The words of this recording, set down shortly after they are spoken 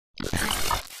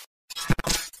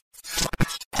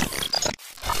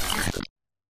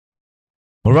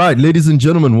All right, ladies and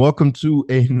gentlemen, welcome to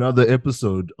another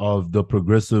episode of the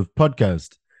Progressive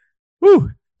Podcast. Woo!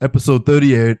 Episode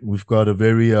 38. We've got a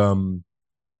very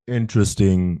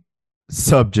interesting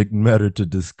subject matter to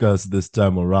discuss this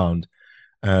time around.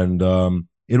 And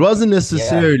it wasn't Yeah,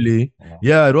 necessarily, you know.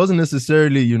 yeah, it wasn't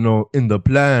necessarily, in the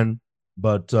plan,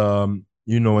 but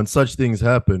when such things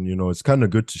happen, it's kind of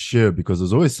good to share because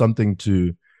there's always something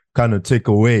to kind of take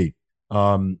away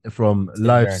from To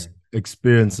life's learn.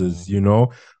 experiences,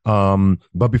 Hmm.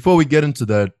 But before we get into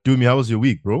that, Doomy, how was your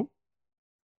week, bro?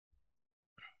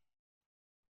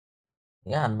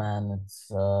 Yeah, man, it's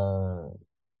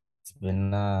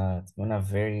been a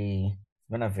very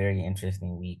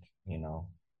interesting week, you know.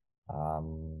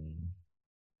 Um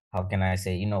how can I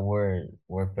say,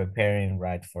 we're preparing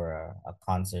right for a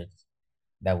concert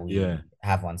that Yeah. we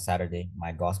have on Saturday,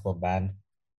 my gospel band.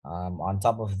 On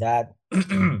top of that,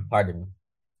 pardon me.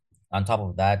 On top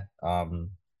of that,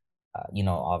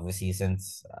 obviously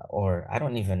since or I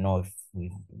don't even know if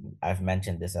I've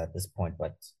mentioned this at this point,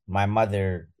 but my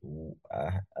mother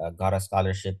got a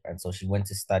scholarship, and so she went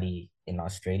to study in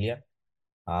Australia.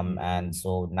 And Mm,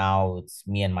 so now it's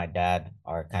me and my dad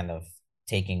are kind of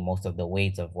taking most of the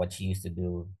weight of what she used to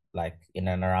do, like in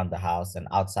and around the house and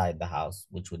outside the house,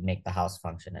 which would make the house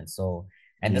function.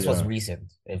 And this was yeah.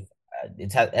 recent. If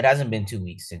it hasn't been 2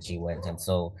 weeks since she went, and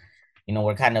so,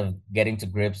 we're kind of getting to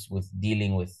grips with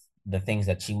dealing with the things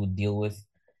that she would deal with,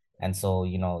 and so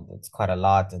it's quite a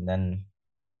lot. And then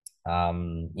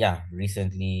yeah,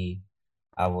 recently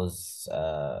I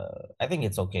think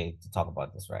it's okay to talk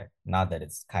about this, right? Now that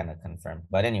it's kind of confirmed.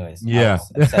 But anyways, I Yeah.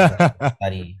 was accepted to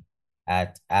study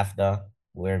at AFDA,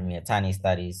 where Miatani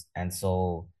studies. And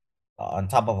so on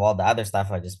top of all the other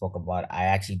stuff I just spoke about, I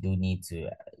actually do need to,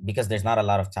 because there's not a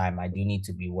lot of time, I do need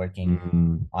to be working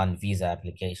Mm, on visa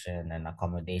application and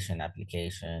accommodation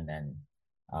application and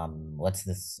what's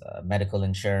this medical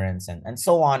insurance and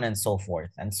so on and so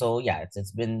forth. And so yeah,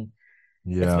 it's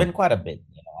yeah. been quite a bit.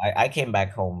 I came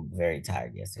back home very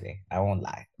tired yesterday. I won't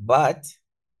lie. But,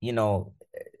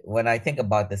 when I think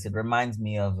about this, it reminds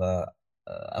me of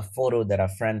a photo that a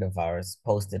friend of ours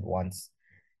posted once.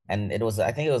 And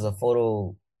I think it was a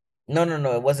photo. No, no,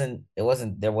 no,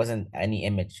 there wasn't any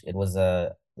image. It was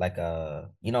like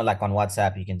on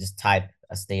WhatsApp, you can just type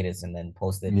a status and then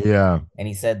post it. Yeah. And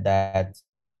he said that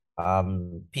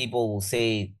people will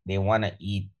say they want to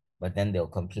eat, but then they'll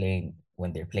complain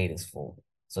when their plate is full.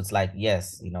 So it's like,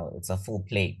 yes, it's a full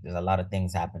plate, there's a lot of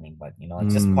things happening, but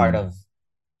it's just part Mm,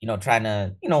 of trying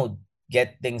to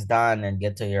get things done and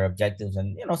get to your objectives.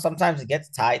 And sometimes it gets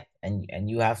tight, and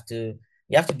you have to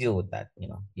deal with that.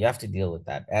 You have to deal with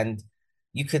that. And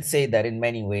you could say that in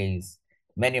many ways,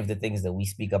 many of the things that we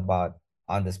speak about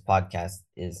on this podcast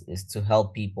is to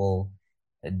help people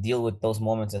deal with those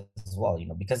moments as well,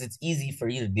 because it's easy for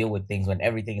you to deal with things when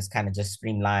everything is kind of just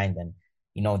streamlined, and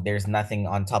there's nothing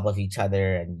on top of each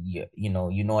other, and you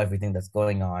know everything that's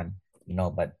going on.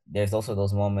 But there's also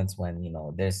those moments when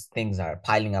there's things are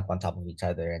piling up on top of each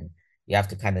other, and you have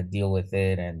to kind of deal with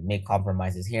it and make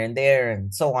compromises here and there,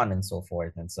 and so on and so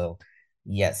forth. And so,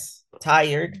 yes,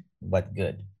 tired but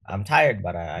good. I'm tired,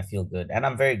 but I feel good, and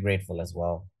I'm very grateful as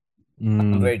well.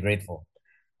 I'm mm, very grateful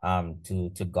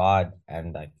to God,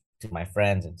 and like to my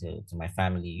friends and to my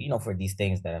family, for these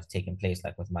things that have taken place,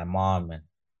 like with my mom and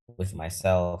with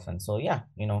myself. And so yeah,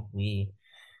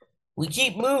 we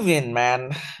keep moving,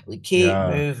 man. We keep yeah.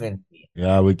 moving.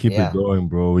 Yeah, we keep it Yeah, going,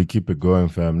 bro. We keep it going,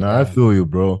 fam. Now I yeah, feel you,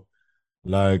 bro.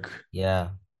 Like, yeah.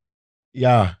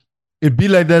 yeah, it be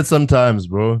like that sometimes,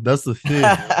 bro. That's the thing.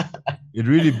 It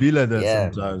really be like that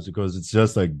Yeah, sometimes because it's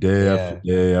just like day after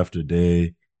yeah, day after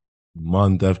day,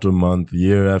 month after month,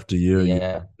 year after year,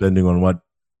 yeah, depending on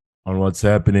what's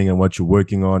happening and what you're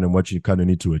working on and what you kind of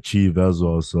need to achieve as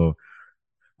well. So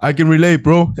I can relate,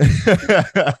 bro.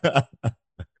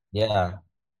 yeah.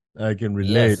 I can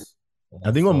relate. Yes. I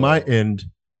And think on my so, end,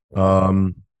 yeah.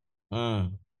 um,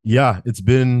 Mm, yeah, it's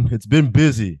been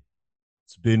busy.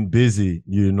 It's been busy,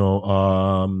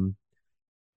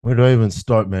 where do I even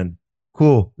start, man?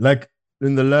 Cool. Like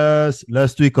in the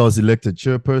last week, I was elected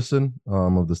chairperson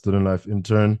of the Student Life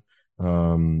Intern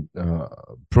um, uh,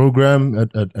 program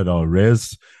at our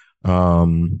res.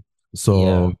 Um, so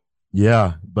yeah.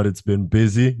 yeah, but it's been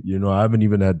busy. I haven't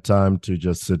even had time to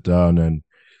just sit down and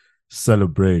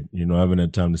celebrate. I haven't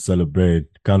had time to celebrate.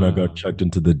 Kind of got Mm, chucked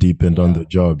into the deep end on the yeah.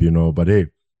 job. But hey,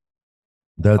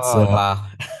 that's Oh, wow.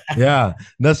 yeah,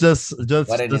 that's just What just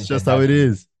an that's just how it introduction.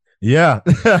 is. Yeah.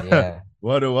 Yeah.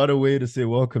 What a way to say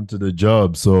welcome to the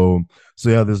job. So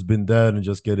yeah, there's been that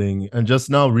and just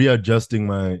now readjusting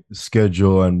my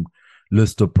schedule and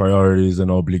list of priorities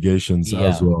and obligations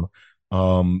as Yeah. well.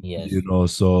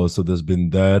 Yes. So there's been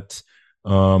that.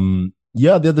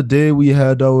 Yeah, the other day we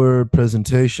had our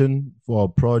presentation for our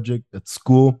project at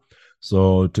school.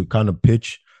 So to kind of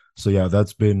pitch. So yeah,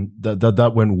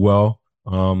 that went well.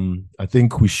 I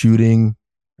think we're shooting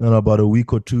in about a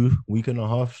week or two, week and a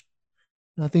half,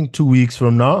 I think 2 weeks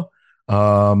from now.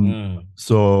 Mm,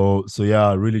 So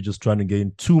yeah, really just trying to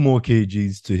gain 2 more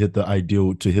kgs to hit the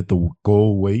ideal, to hit the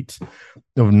goal weight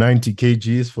of 90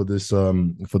 kgs for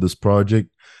this project.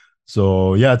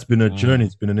 So yeah, it's been a journey. mm.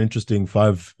 It's been an interesting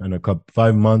 5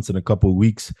 months and a couple of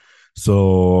weeks.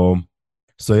 So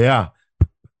so yeah.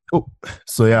 Oh,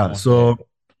 so yeah. Almost there.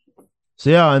 So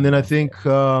yeah, and then Almost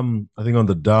I think on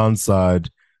the downside,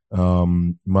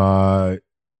 my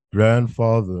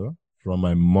grandfather from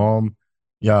my mom,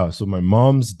 yeah, so my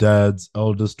mom's dad's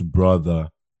eldest brother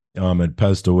had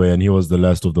passed away, and he was the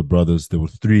last of the brothers. There were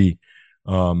three.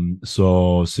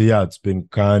 So yeah, it's been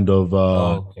kind of there.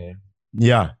 Okay.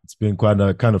 yeah, it's been quite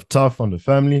a kind of tough on the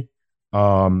family.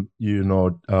 So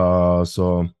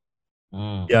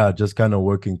Mm, yeah, just kind of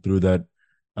working through that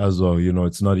as well.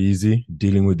 It's not easy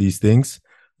dealing with these things,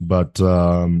 but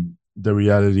the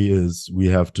reality is we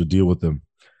have to deal with them.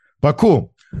 But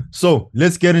cool. So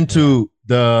let's get yeah. into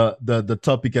the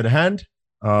topic at hand.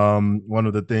 One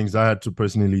of the things I had to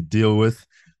personally deal with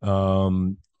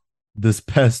um, this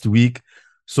past week.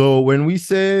 So when we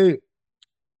say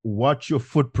watch your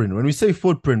footprint, when we say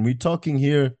footprint, we're talking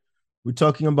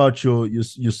about your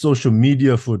social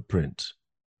media footprint,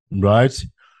 right?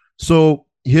 So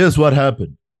here's what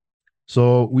happened.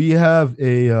 So we have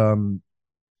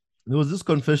there was this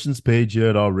confessions page here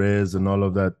at our res and all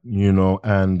of that,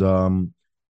 and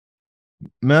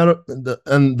matter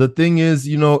and the thing is,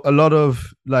 a lot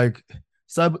of like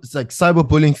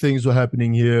cyberbullying things were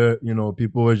happening here.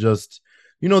 People were just,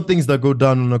 things that go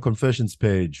down on a confessions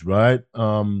page, right?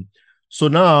 So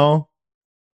now,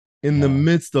 in the Yeah.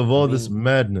 midst of I all this mean,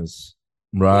 madness,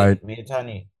 right? wait,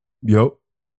 Miyatani, Yo.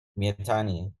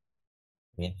 Miyatani,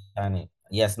 Miyatani.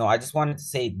 Yes, no, I just wanted to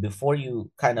say before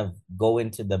you kind of go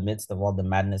into the midst of all the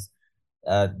madness,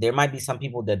 there might be some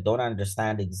people that don't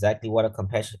understand exactly what a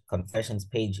confessions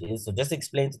page is. So just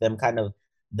explain to them kind of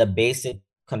the basic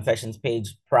confessions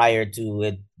page prior to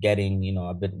it getting,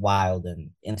 a bit wild and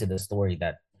into the story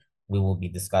that we will be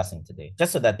discussing today,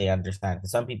 just so that they understand.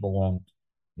 Because some people won't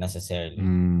necessarily.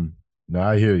 No,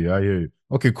 I hear you. I hear you.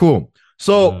 Okay, cool.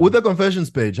 So with Mm, the confessions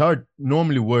page, how it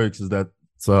normally works is that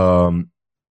it's,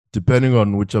 depending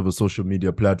on whichever social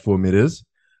media platform it is,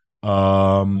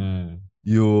 um, mm,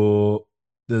 you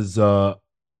there's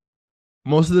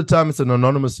most of the time it's an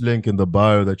anonymous link in the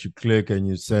bio that you click and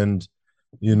you send,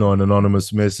 an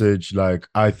anonymous message like,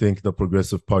 I think the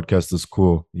progressive podcast is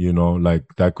cool, like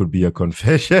that could be a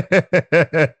confession.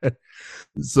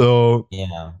 so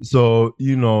yeah.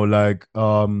 like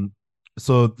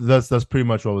so that's pretty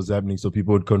much what was happening. So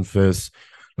people would confess,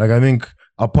 like, I think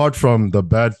apart from the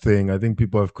bad thing, I think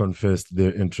people have confessed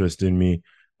their interest in me.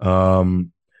 Like,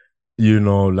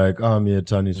 yeah,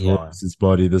 Tany's Yeah. voice, his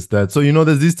body, this, that. So,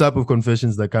 there's these type of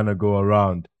confessions that kind of go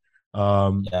around.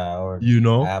 Um, Yeah. Or you I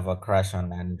know, have a crush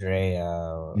on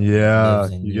Andrea, yeah,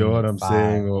 lives in you get what Unit I'm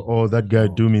saying? 5, Or, oh, that guy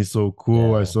do me so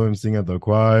cool. I Yeah. saw him sing at the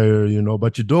choir,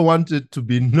 but you don't want it to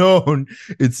be known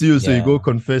it's you. So you go Yeah.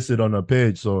 confess it on a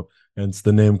page. So hence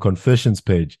the name confessions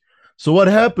page. So what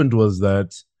happened was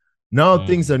that now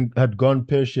things Mm, had gone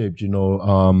pear-shaped,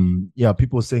 yeah,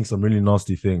 people saying some really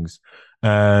nasty things.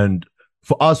 And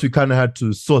for us, we kind of had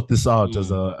to sort this out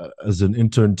as mm, an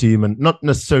intern team, and not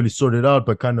necessarily sort it out,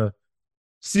 but kind of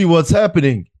see what's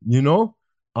happening,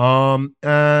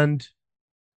 and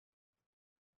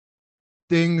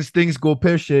things go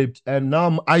pear shaped, and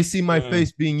now I see my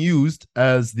face mm. being used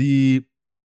as the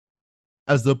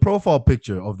profile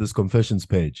picture of this confessions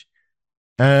page.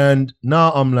 And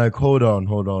now I'm like, hold on,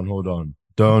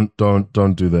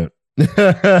 don't do that.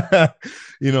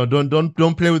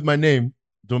 Don't play with my name,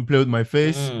 don't play with my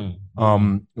face, Mm,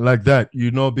 mm. like that,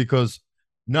 because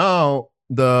now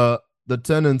the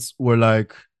tenants were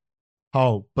like,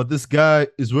 how? But this guy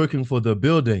is working for the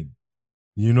building,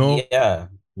 you know Yeah.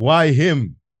 why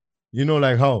him?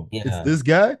 Like, how it's Yeah. this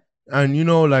guy, and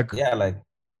like, Yeah. Like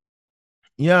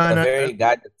yeah, the and very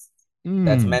guy that's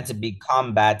mm, meant to be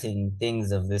combating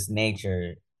things of this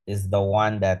nature is the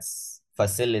one that's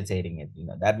facilitating it.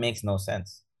 That makes no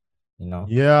sense, you know?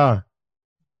 yeah,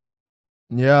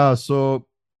 yeah. So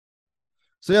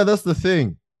yeah, that's the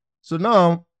thing. So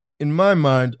now, in my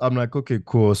mind, I'm like, okay,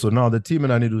 cool. So now the team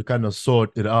and I need to kind of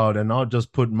sort it out, and I'll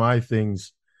just put my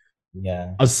things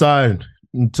Yeah. aside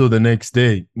until the next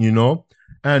day.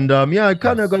 And yeah, it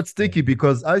kind of Yes. got sticky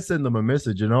because I sent them a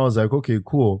message and I was like, okay,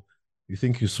 cool. you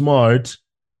think you're smart,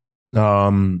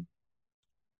 um,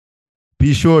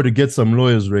 be sure to get some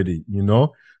lawyers ready,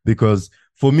 because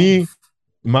for me, Oof.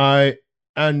 my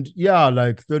and yeah,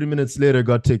 like 30 minutes later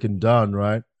got taken down,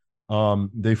 right?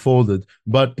 They folded.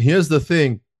 But here's the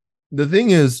thing. The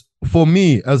thing is, for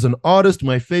me as an artist,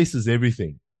 my face is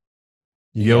everything.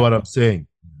 You get what I'm Yeah. saying?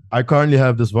 I currently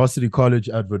have this varsity college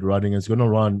advert running. It's gonna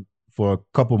run for a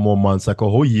couple more months, like a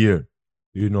whole year.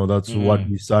 That's what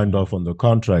we signed Mm. off on the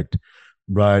contract,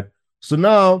 right? So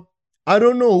now I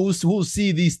don't know who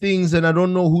see these things, and I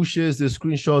don't know who shares their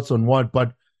screenshots on what.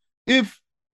 But if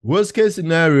worst case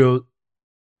scenario,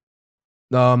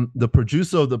 the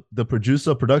producer of the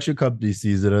producer production company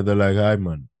sees it and they're like, "Hi,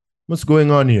 man, what's going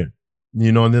on here?"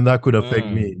 And then that could affect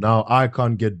me. Mm. Now I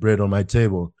can't get bread on my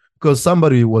table because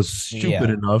somebody was stupid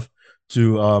Yeah. enough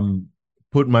to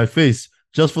put my face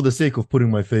just for the sake of putting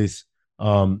my face,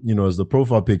 as the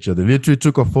profile picture. They literally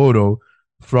took a photo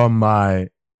from my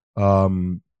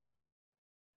um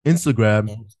Instagram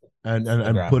and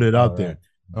put Instagram. it All out there.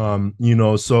 right.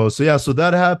 Okay. So yeah, so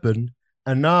that happened.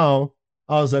 And now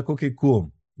I was like, okay,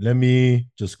 cool. Let me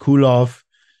just cool off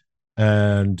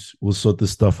and we'll sort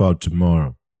this stuff out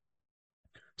tomorrow.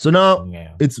 So now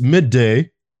Yeah. it's midday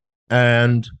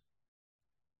and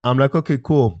I'm like, okay,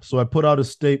 cool. So I put out a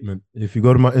statement. If you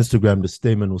go to my Instagram, the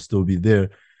statement will still be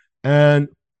there. And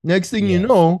next thing you Yes.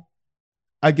 know,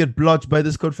 I get blocked by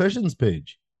this confessions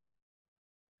page.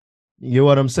 You get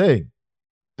what I'm saying?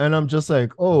 And I'm just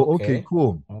like, oh, okay, Okay.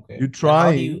 cool. Okay. You're And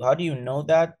trying. how do you know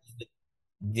that?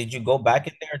 Did you go back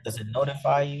in there? Does it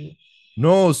notify you?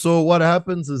 No, so what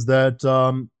happens is that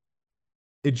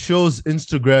it shows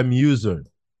Instagram user.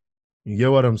 You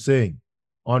get what I'm saying?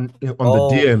 On the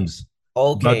Okay. DMs.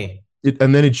 But Okay.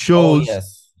 and then it Oh shows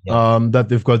yes. Yes. that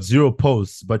they've got zero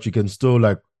posts, but you can still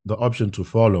like the option to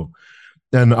follow.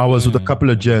 And I was with a couple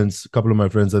of Mm. gents, a couple of my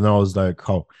friends, and I was like,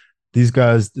 "How these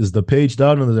guys is the page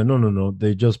down?" And they're like, "No, no, no,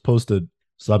 they just posted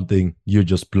something. You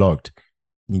just blocked."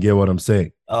 You get what I'm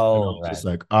saying? And I Oh was just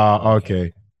right. like, Okay.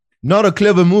 okay. Not a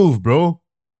clever move, bro.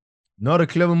 Not a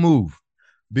clever move.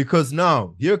 Because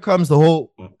now here comes the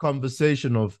whole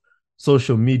conversation of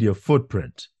social media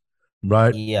footprint,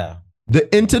 right? Yeah. The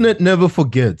Yeah. internet never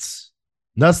forgets.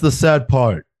 That's the sad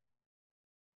part.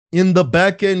 In the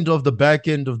back end of the back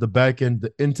end of the back end,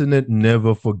 the internet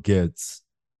never forgets.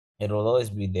 It will always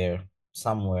be there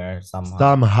somewhere, somehow.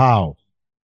 Somehow,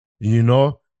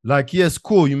 like, yes,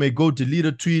 cool, you may go delete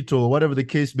a tweet or whatever the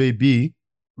case may be,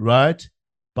 right?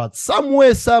 But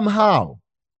somewhere, somehow,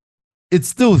 it's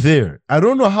still there. I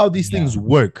don't know how these things Yeah.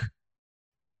 work,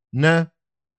 nah,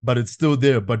 but it's still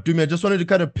there. But Dumi, I just wanted to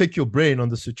kind of pick your brain on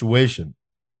the situation.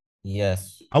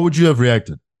 Yes. How would you have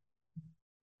reacted?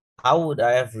 How would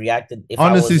I have reacted if I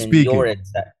Honestly was speaking.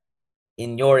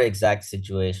 in your exact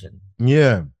situation?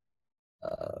 Yeah.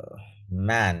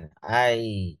 Man,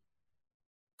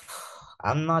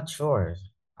 I'm not sure.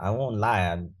 I won't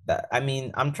lie. I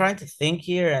mean, I'm trying to think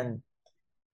here, and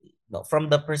no, from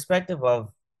the perspective of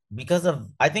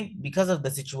I think because of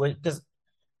the situation. Because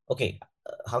okay,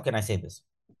 how can I say this?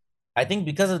 I think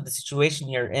because of the situation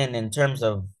you're in terms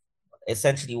of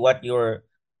essentially what your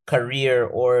career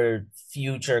or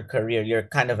future career, you're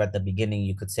kind of at the beginning,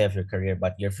 you could say, of your career,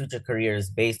 but your future career is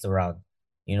based around,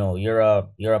 you're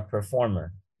a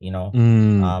performer,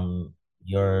 Mm, um,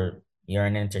 you're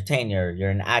an entertainer, you're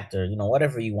an actor,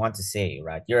 whatever you want to say,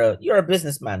 right? You're a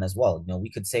businessman as well. We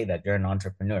could say that you're an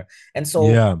entrepreneur. And so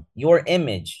yeah. your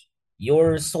image,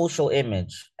 your social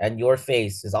image and your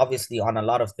face is obviously on a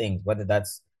lot of things, whether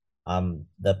that's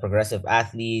the progressive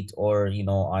athlete, or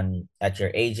on at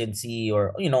your agency,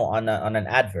 or on an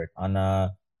advert, on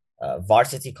a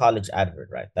varsity college advert,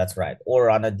 right? That's right. Or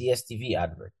on a DSTV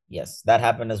advert. Yes, that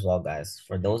happened as well, guys.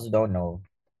 For those who don't know,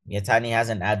 Yatani has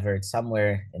an advert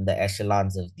somewhere in the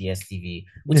echelons of DSTV,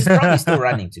 which is probably still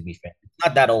running, to be fair. It's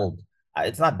not that old.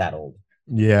 It's not that old.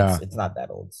 it's Yeah. it's not that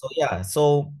old. So yeah,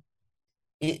 so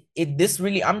it this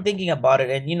really, I'm thinking about it,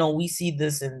 and we see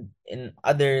this in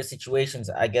other situations,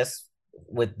 I guess,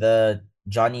 with the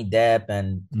Johnny Depp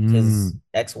and his Mm.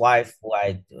 ex-wife, who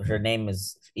I her name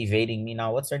is evading me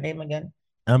now. What's her name again?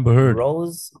 Amber Heard.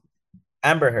 Rose.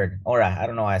 Amber Heard. All right, I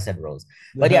don't know why I said Rose,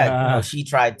 but yeah, she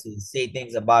tried to say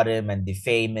things about him and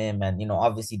defame him, and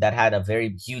obviously that had a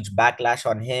very huge backlash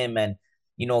on him, and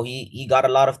he got a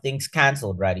lot of things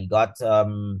canceled, right? He got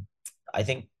I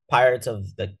think Pirates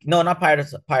of the no, not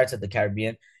Pirates of the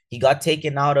Caribbean. He got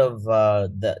taken out of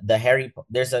the Harry.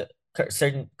 There's a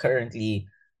certain currently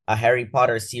a Harry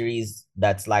Potter series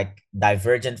that's like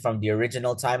divergent from the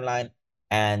original timeline,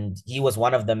 and he was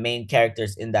one of the main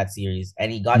characters in that series,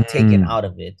 and he got taken Mm. out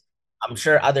of it I'm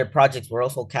sure other projects were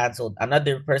also canceled.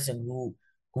 Another person who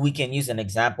we can use an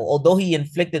example, although he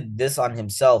inflicted this on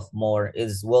himself more,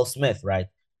 is Will Smith, right?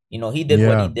 He did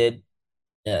what he Yeah. did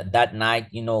that night,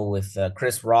 with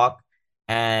Chris Rock.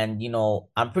 And,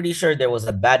 I'm pretty sure there was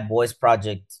a Bad Boys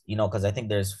project, because I think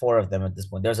there's four of them at this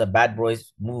point. There's a Bad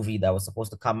Boys movie that was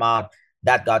supposed to come out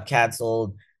that got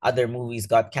canceled. Other movies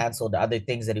got canceled, other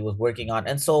things that he was working on.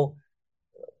 And so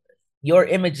your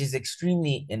image is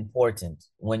extremely important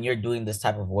when you're doing this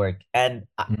type of work. And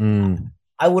Mm.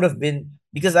 I would have been,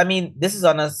 because I mean, this is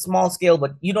on a small scale,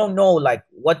 but you don't know like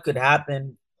what could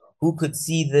happen, who could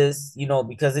see this,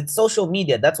 because it's social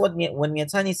media. That's what when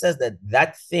Miyatani says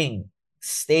that thing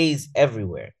stays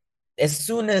everywhere. As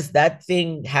soon as that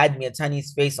thing had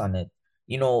Miyatani's face on it,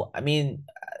 I mean,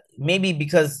 maybe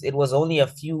because it was only a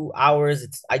few hours,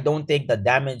 I don't think the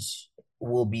damage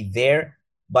will be there.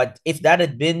 But if that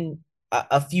had been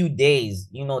a few days,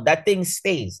 that thing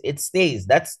stays. It stays.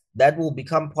 That will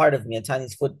become part of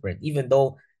Miyatani's footprint, even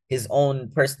though his own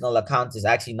personal account is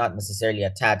actually not necessarily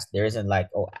attached. There isn't like,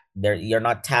 oh, there you're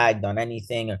not tagged on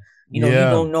anything, or you Yeah.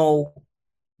 don't know,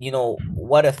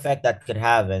 what effect that could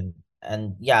have.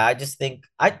 And yeah, I just think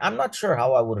I'm not sure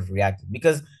how I would have reacted,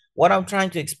 because what I'm trying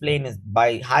to explain is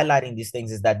by highlighting these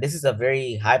things is that this is a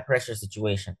very high pressure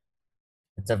situation.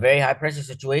 It's a very high pressure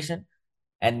situation,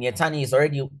 and Yatani is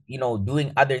already,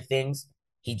 doing other things.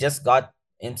 He just got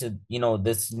into,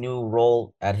 this new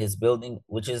role at his building,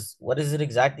 which is, what is it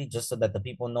exactly? Just so that the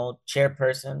people know,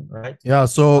 chairperson, right? Yeah.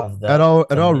 So Of at the our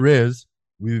committee. res,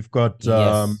 we've got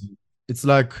Yes. it's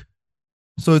like,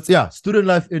 so it's, yeah, student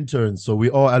life interns. So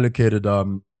we all allocated a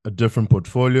different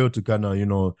portfolio to kind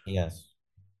of, Yes.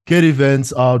 get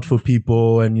events out for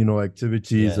people and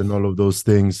activities and Yes. all of those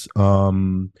things.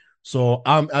 So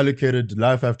I'm allocated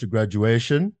life after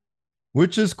graduation,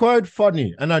 which is quite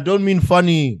funny. And I don't mean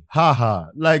funny, haha,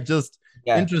 like just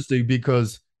Yeah. interesting,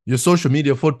 because your social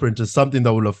media footprint is something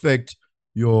that will affect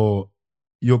your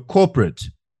corporate.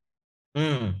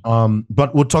 Mm,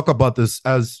 But we'll talk about this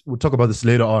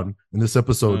later on in this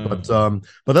episode. mm.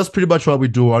 But that's pretty much what we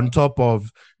do on top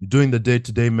of doing the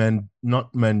day-to-day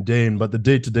not mundane, but the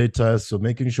day-to-day tasks. So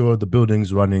making sure the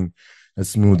building's running as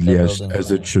The smoothly building's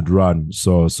as it running. should run.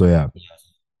 So yeah.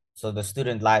 Yes. So the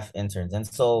student life interns. And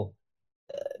so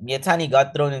Miyatani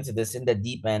got thrown into this in the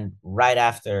deep end right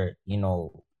after, he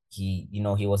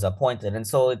was appointed. And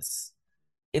so it's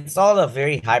all a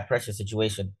very high pressure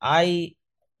situation.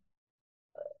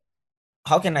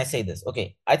 How can I say this?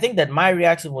 Okay, I think that my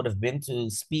reaction would have been to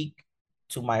speak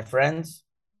to my friends,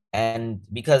 and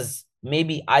because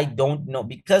maybe I don't know,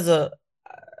 because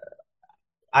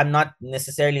I'm not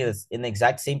necessarily in the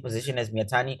exact same position as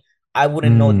Miyatani, I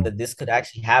wouldn't know Mm, that this could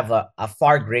actually have a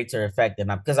far greater effect. And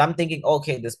because I'm thinking,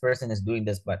 okay, this person is doing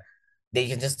this, but they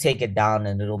can just take it down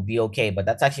and it'll be okay. But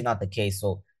that's actually not the case.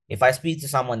 So if I speak to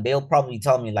someone, they'll probably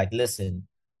tell me, like, listen,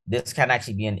 this can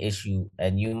actually be an issue,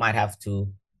 and you might have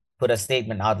to put a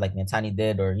statement out like Miyatani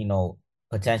did, or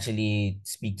potentially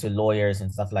speak to lawyers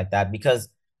and stuff like that, because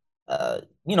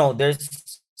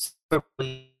there's a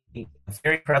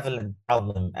very prevalent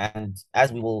problem. And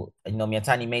as we will,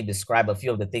 Miyatani may describe a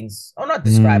few of the things, or not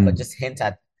describe, but mm, just hint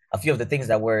at a few of the things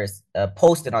that were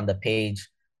posted on the page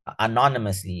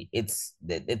anonymously. It's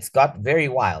got very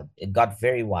wild. It got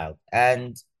very wild.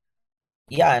 And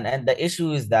yeah, and the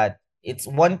issue is that it's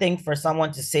one thing for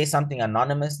someone to say something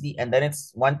anonymously, and then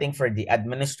it's one thing for the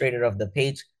administrator of the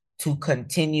page to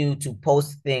continue to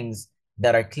post things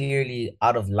that are clearly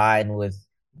out of line with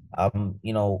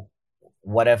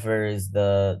whatever is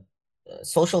the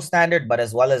social standard, but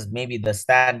as well as maybe the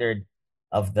standard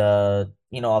of the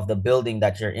building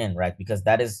that you're in, right? Because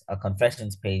that is a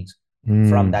confessions page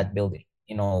from mm, that building.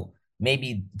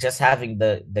 Maybe just having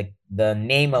the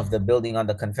name of the building on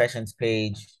the confessions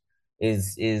page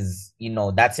is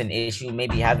that's an issue.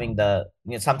 Maybe having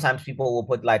sometimes people will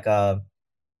put like a,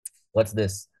 what's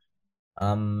this,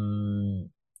 um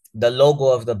the logo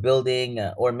of the building,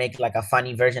 or make like a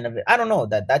funny version of it. I don't know,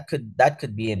 that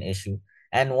could be an issue.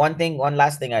 And one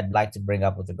last thing I'd like to bring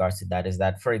up with regards to that is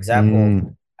that, for example,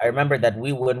 mm. I remember that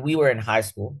when we were in high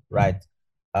school, right,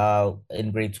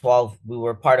 in grade 12, we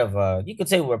were part of you could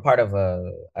say we were part of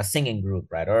a singing group,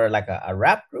 right, or like a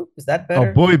rap group. Is that A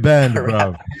better? boy band, A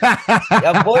bro. rap,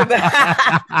 a boy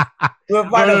band. We were No,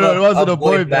 part no, of no, it a wasn't a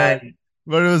boy boy band, band.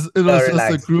 but it was just a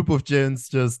Relax. group of gents.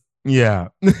 Just yeah.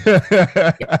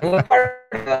 Yeah, we're part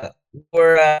of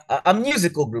we're a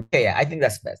musical group. Yeah, I think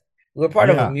that's best. We're part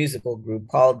of a Yeah. musical group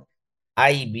called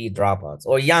IEB Dropouts,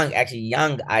 or young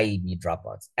IEB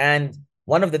Dropouts. And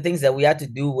one of the things that we had to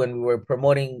do when we were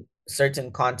promoting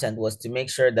certain content was to make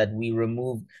sure that we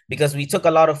remove, because we took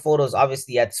a lot of photos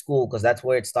obviously at school because that's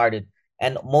where it started,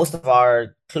 and most of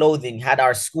our clothing had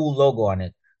our school logo on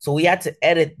it, so we had to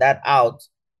edit that out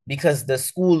because the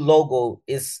school logo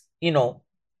is,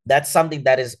 that's something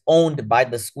that is owned by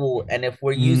the school, and if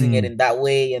we're using it Mm, in that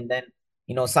way and then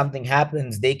something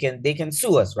happens, they can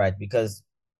sue us, right? Because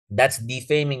that's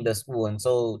defaming the school. And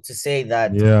so to say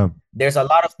that yeah. there's a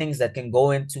lot of things that can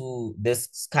go into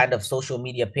this kind of social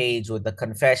media page with the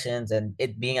confessions and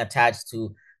it being attached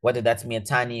to whether that's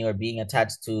Miatani or being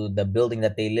attached to the building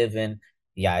that they live in.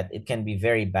 Yeah, it can be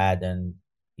very bad. And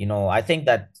I think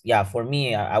that, yeah, for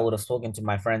me, I would have spoken to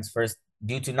my friends first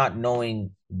due to not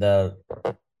knowing the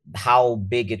how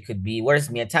big it could be. Whereas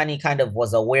Miatani kind of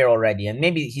was aware already, and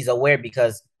maybe he's aware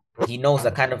because he knows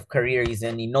the kind of career he's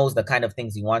in, he knows the kind of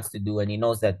things he wants to do, and he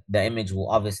knows that the image will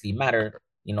obviously matter,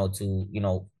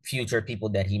 to future people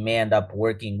that he may end up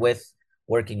working with,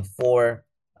 working for,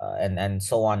 and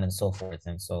so on and so forth.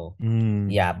 And so,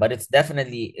 Mm, yeah, but it's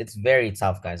very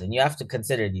tough, guys, and you have to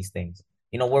consider these things.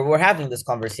 We're having this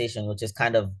conversation, which is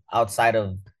kind of outside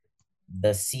of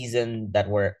the season that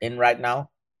we're in right now,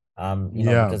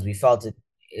 yeah. because we felt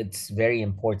it's very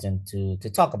important to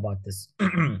talk about this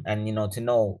and to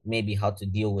know maybe how to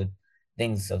deal with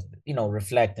things of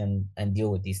reflect and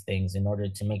deal with these things in order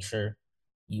to make sure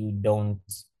you don't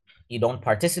you don't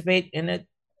participate in it,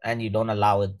 and you don't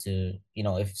allow it to,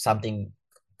 if something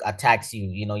attacks you,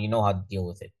 you know how to deal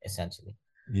with it essentially.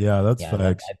 Yeah, that's Yeah, that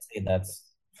facts. I'd say that's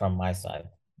from my side.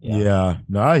 Yeah. Yeah.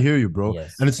 No, I hear you, bro. And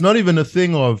Yes. it's not even a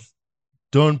thing of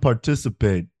don't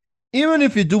participate. Even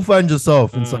if you do find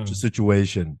yourself in such a Mm,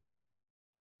 situation,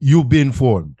 you'll be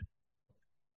informed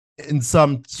in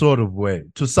some sort of way,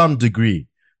 to some degree,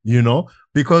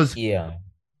 because yeah.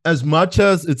 as much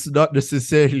as it's not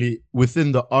necessarily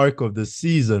within the arc of the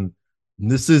season,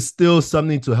 this is still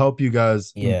something to help you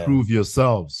guys Yeah. improve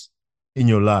yourselves in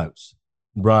your lives.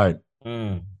 Right.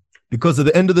 Mm, Because at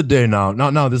the end of the day, now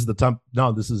this is the time,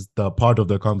 now this is the part of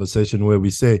the conversation where we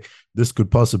say this could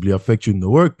possibly affect you in the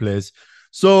workplace.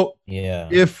 So yeah.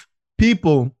 if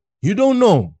people, you don't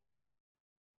know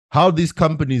how these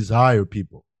companies hire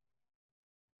people.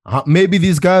 Maybe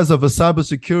these guys have a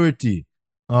cybersecurity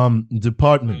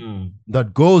department Mm,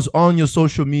 that goes on your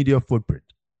social media footprint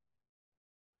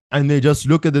and they just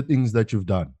look at the things that you've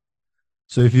done.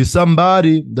 So if you're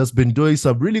somebody that's been doing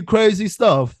some really crazy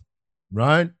stuff,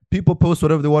 right? People post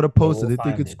whatever they want to they post and will they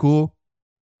think find it's it. cool.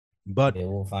 But They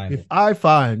will find if it. I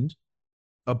find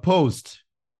a post,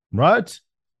 right,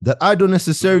 that I don't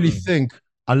necessarily Mm, think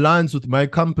aligns with my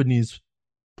company's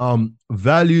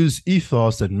values,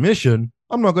 ethos, and mission,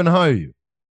 I'm not going to hire you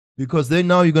because then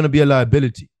now you're going to be a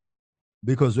liability.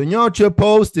 Because when you're out here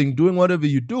posting, doing whatever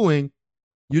you're doing,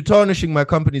 you're tarnishing my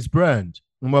company's brand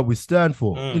and what we stand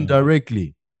for mm,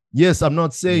 indirectly. Yes, I'm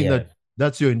not saying that yeah.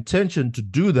 that's your intention to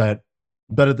do that,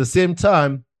 but at the same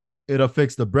time, it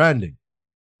affects the branding.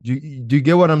 Do you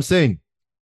get what I'm saying?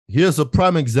 Here's a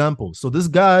prime example. So this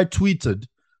guy tweeted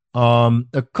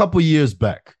a couple years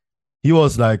back. He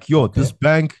was like, "Yo, this Okay.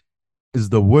 bank is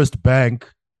the worst bank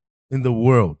in the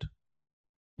world."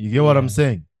 You get what I'm Yeah.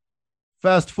 saying?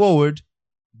 Fast forward,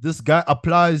 this guy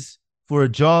applies for a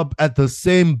job at the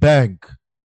same bank,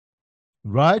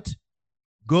 right?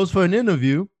 Goes for an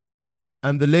interview,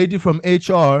 and the lady from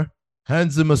HR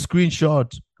hands him a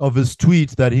screenshot of his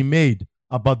tweet that he made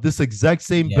about this exact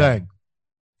same Yeah. bank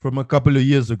from a couple of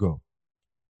years ago.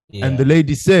 And the Yeah.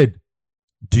 lady said,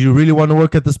 "Do you really want to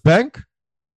work at this bank?"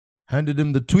 Handed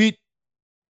him the tweet,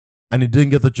 and he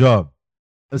didn't get the job.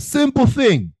 A simple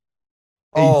thing,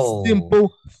 a Oh,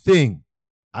 simple thing.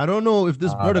 I don't know if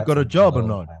this brother that's got a a job or blow,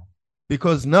 not man.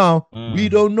 because now we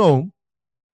Mm, don't know,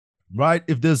 right?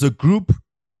 If there's a group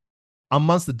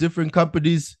amongst the different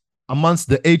companies, amongst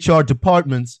the HR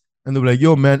departments, and they were like,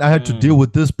 "Yo, man, I had to deal mm,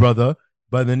 with this brother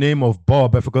by the name of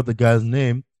Bob. I forgot the guy's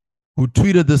name, who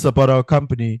tweeted this about our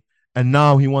company, and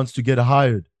now he wants to get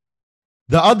hired."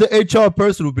 The other HR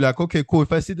person will be like, "Okay, cool.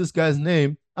 If I see this guy's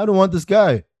name, I don't want this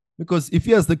guy because if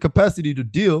he has the capacity to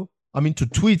to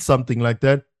tweet something like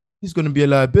that, he's going to be a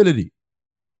liability."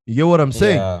 You get what I'm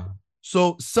saying? yeah.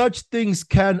 So such things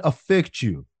can affect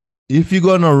you. If you're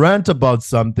going to rant about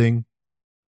something,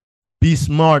 be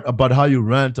smart about how you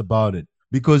rant about it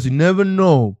because you never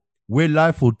know where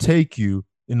life will take you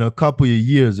in a couple of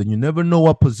years and you never know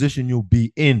what position you'll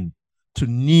be in to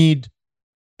need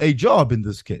a job in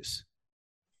this case.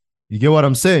 You get what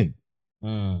I'm saying?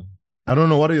 Mm, I don't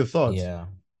know. What are your thoughts? yeah.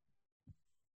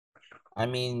 I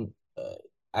mean,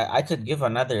 I could give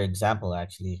another example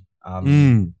actually.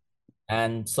 Mm,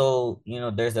 And so,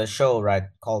 there's a show, right,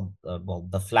 called, well,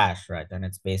 The Flash, right? And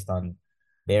it's based on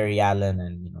Barry Allen,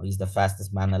 and he's the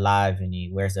fastest man alive, and he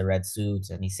wears a red suit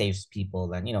and he saves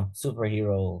people, and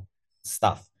superhero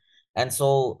stuff. And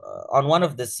so on one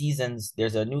of the seasons,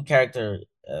 there's a new character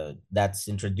that's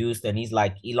introduced, and he's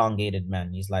like elongated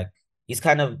man. He's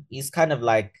kind of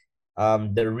like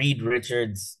the Reed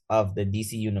Richards of the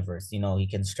DC universe. He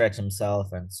can stretch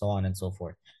himself and so on and so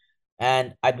forth.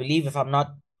 And I believe, if I'm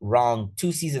not wrong,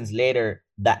 2 seasons later,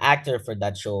 the actor for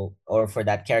that show or for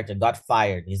that character got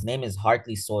fired. His name is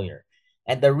Hartley Sawyer.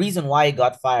 And the reason why he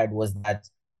got fired was that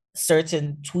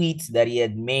certain tweets that he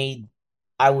had made,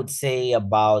 I would say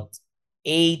about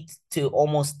 8 to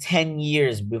almost 10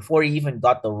 years before he even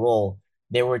got the role,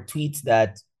 there were tweets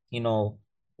that,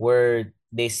 were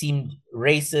they seemed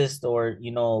racist or,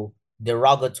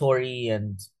 derogatory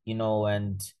and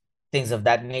things of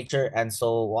that nature. And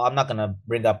so, well, I'm not gonna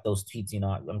bring up those tweets.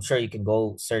 I'm sure you can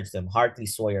go search them, Hartley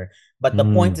Sawyer. But the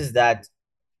point Mm. is that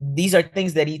these are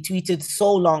things that he tweeted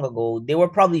so long ago. They were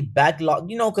probably backlogged,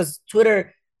 because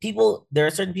Twitter people, there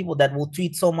are certain people that will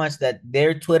tweet so much that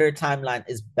their Twitter timeline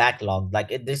is backlogged. Like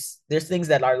there's things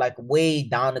that are like way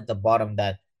down at the bottom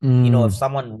that if Mm.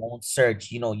 someone won't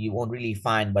search, you won't really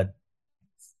find. But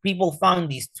people found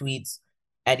these tweets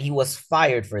and he was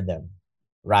fired for them,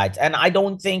 right? And I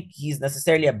don't think he's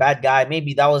necessarily a bad guy.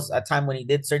 Maybe that was a time when he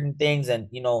did certain things, and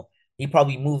he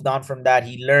probably moved on from that.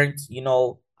 He learned,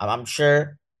 I'm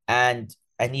sure. And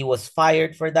he was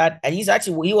fired for that. And he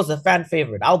was a fan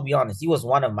favorite. I'll be honest, he was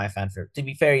one of my fan favorites. To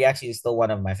be fair, he actually is still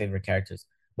one of my favorite characters,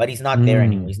 but he's not there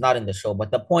anymore. Mm. He's not in the show.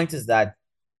 But the point is that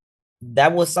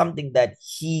that was something that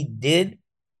he did.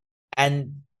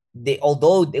 And they,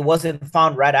 although it wasn't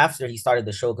found right after he started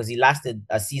the show, because he lasted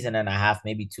a season and a half,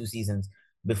 maybe 2 seasons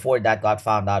before that got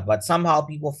found out. But somehow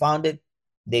people found it,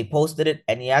 they posted it,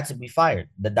 and he had to be fired.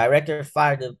 The director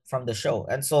fired him from the show.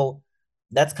 And so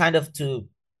that's kind of to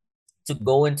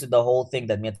go into the whole thing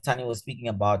that Miyatani was speaking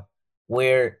about,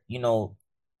 where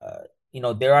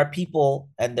there are people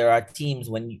and there are teams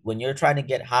when you're trying to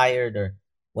get hired, or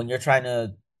when you're trying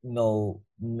to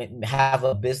have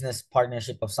a business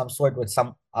partnership of some sort with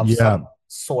Yeah.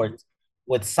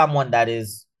 someone that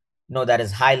is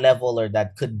high level, or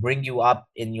that could bring you up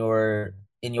in your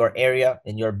area,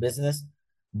 in your business.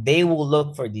 They will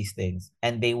look for these things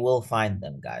and they will find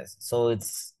them, guys. So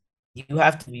you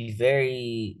have to be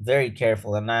very, very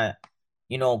careful. And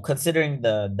considering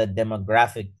the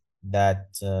demographic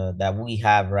that we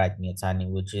have, right, Miyatani,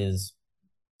 which is,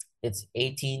 it's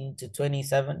 18 to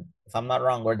 27, if I'm not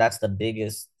wrong, or that's the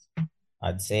biggest,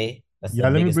 I'd say that's the Yeah,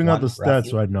 let me biggest bring out the one, stats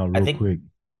roughly. right now, I real think, quick.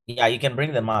 yeah, you can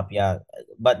bring them up, yeah.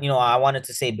 But I wanted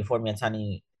to say before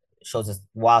Miyatani shows us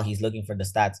while he's looking for the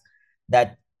stats,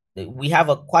 that we have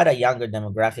a quite a younger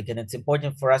demographic, and it's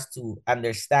important for us to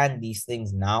understand these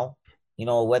things now.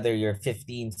 Whether you're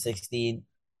 15, 16,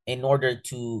 in order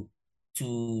to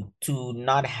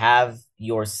not have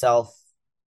yourself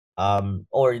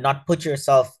or not put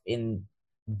yourself in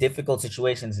difficult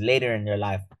situations later in your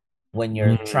life, when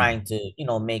you're Mm. trying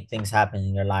to make things happen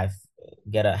in your life,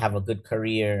 have a good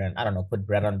career, and I don't know, put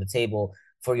bread on the table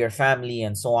for your family,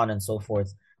 and so on and so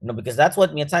forth. Because that's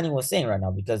what Miyatani was saying right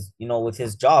now. Because with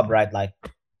his job, right, like,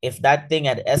 if that thing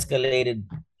had escalated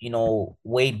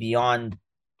way beyond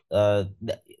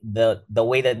the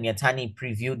way that Miyatani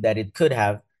previewed that it could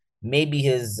have, maybe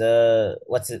his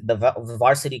what's it, the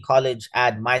varsity college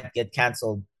ad might get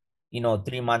canceled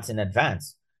 3 months in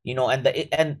advance.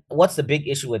 And what's the big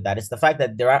issue with that? It's the fact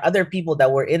that there are other people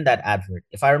that were in that advert.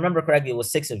 If I remember correctly, it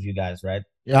was 6 of you guys, right?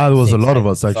 Yeah, there was a Six, lot of I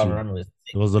us if I actually. remember it.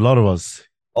 There was a lot of us.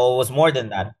 Oh, it was more than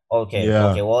that. Okay,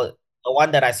 Yeah. okay. Well, the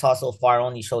one that I saw so far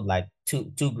only showed like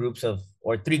two groups of,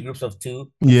 or three groups of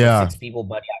two for Yeah. 6 people.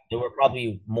 But yeah, there were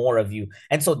probably more of you,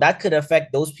 and so that could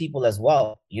affect those people as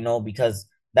well. Because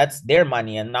that's their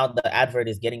money, and now the advert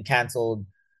is getting canceled.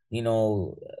 You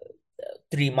know,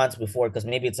 3 months before, because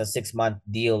maybe it's a 6 month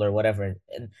deal or whatever.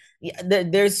 And yeah,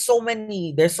 there's so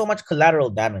much collateral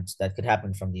damage that could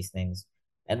happen from these things,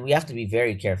 and we have to be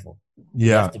very careful. We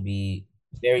have Yeah. to be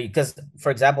very, because, for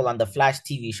example, on the Flash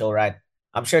TV show, right,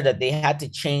 I'm sure that they had to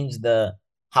change the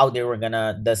how they were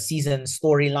gonna the season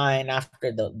storyline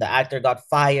after the actor got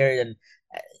fired. And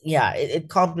yeah, it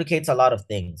complicates a lot of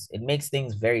things. It makes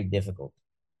things very difficult.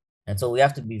 And so we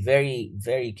have to be very,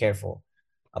 very careful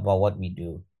about what we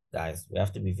do, guys. We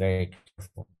have to be very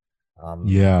careful.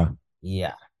 Yeah.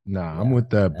 Yeah, Nah, I'm yeah. with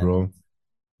that, And bro.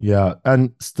 Yeah,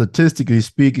 and statistically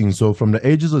speaking, so from the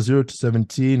ages of 0 to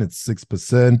 17, it's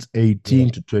 6%, yeah, 18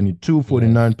 to 22, yes.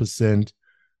 49%,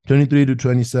 23 to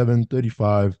 27,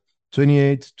 35,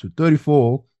 28 to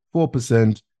 34,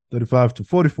 4%, 35 to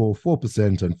 44,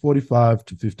 4%, and 45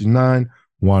 to 59,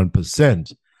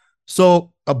 1%.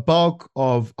 So a bulk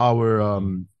of our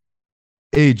Mm.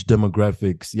 age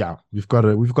demographics, yeah, we've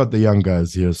got the young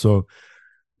guys here. So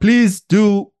please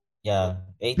do, Yeah,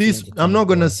 18 please. to I'm not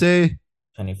gonna 24, say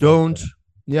 24 to don't. 20.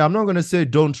 Yeah, I'm not gonna say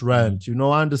don't rant.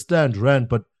 Mm. I understand rant,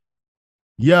 but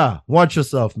yeah, watch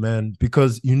yourself, man,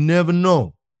 because you never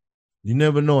know. You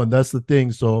never know, and that's the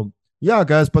thing. So yeah,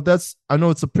 guys, but that's I know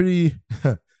it's a pretty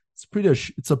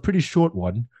it's a pretty short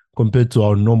one compared to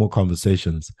our normal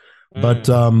conversations. But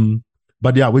Mm.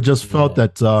 but yeah, we just felt Yeah.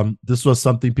 that this was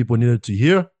something people needed to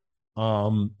hear.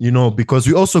 Because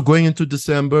we're also going into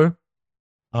December,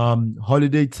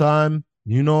 holiday time,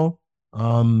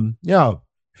 yeah,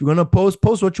 if you're gonna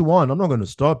post what you want. I'm not gonna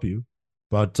stop you.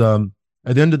 But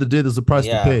at the end of the day, there's a price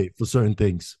to Yeah. pay for certain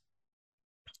things,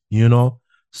 you know.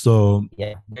 So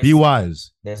Yeah. be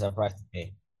wise. There's a price to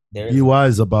pay. There Be is a price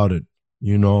wise to pay. about it,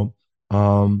 you know.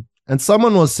 And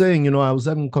someone was saying, I was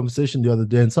having a conversation the other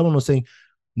day, and someone was saying,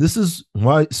 this is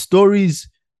why stories,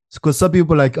 because some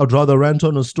people like, I'd rather rant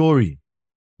on a story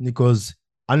because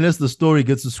unless the story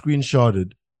gets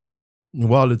screenshotted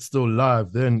while it's still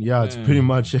live, then yeah, it's pretty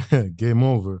much Mm. game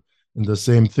over and the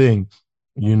same thing,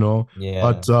 you know. Yeah.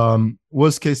 But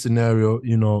worst case scenario,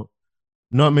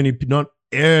 not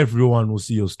everyone will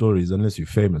see your stories unless you're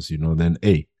famous, then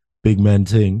hey, big man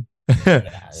thing.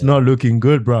 Yeah. It's not Yeah. looking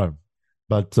good, bro.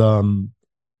 But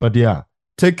yeah,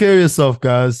 take care of yourself,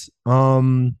 guys.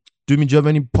 Do you have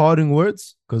any parting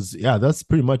words? Because yeah, that's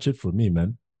pretty much it for me,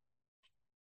 man.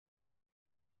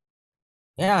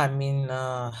 Yeah. I mean,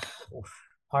 oof,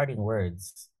 parting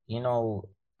words.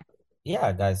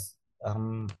 Yeah, guys.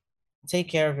 Take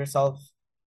care of yourself.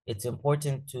 It's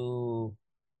important to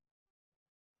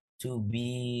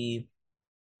be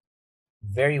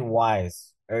very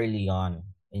wise early on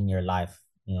in your life,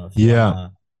 if you want Yeah,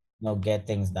 to, get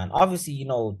things done. Obviously,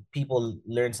 people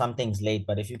learn some things late,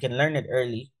 but if you can learn it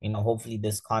early, hopefully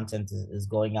this content is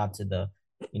going out to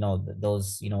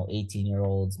those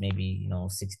 18-year-olds, maybe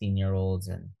 16-year-olds,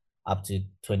 and up to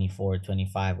 24,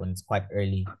 25, when it's quite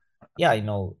early. Yeah,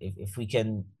 if we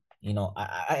can,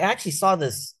 I actually saw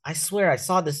this. I swear I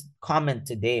saw this comment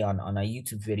today on a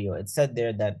YouTube video. It said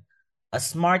there that a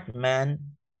smart man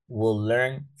will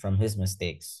learn from his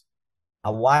mistakes.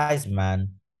 A wise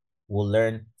man will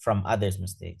learn from others'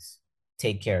 mistakes.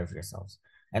 Take care of yourselves.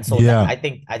 And so that yeah, I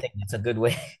think that's a good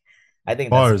way. I think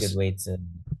that's a good bars. way to,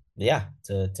 yeah,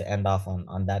 to end off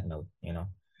on that note. Yeah,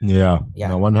 Yeah,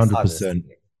 no, I saw this 100%.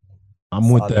 today. I'm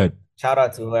It's with all that. good. Shout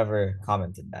out to whoever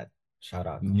commented that. Shout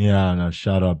out. Yeah, no,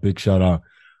 shout out, big shout out.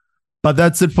 But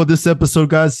that's it for this episode,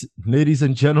 guys. Ladies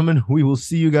and gentlemen, we will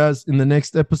see you guys in the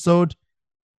next episode.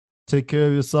 Take care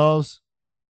of yourselves.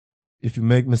 If you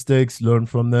make mistakes, learn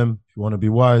from them. If you want to be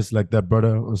wise, like that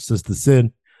brother or sister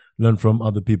said, learn from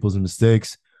other people's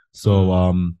mistakes. So,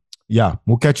 Mm. yeah,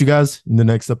 we'll catch you guys in the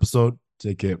next episode.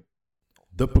 Take care.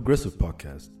 The Progressive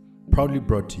Podcast, proudly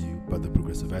brought to you by The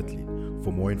Progressive Athlete.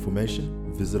 For more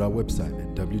information, visit our website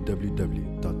at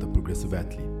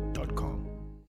www.theprogressiveathlete.com.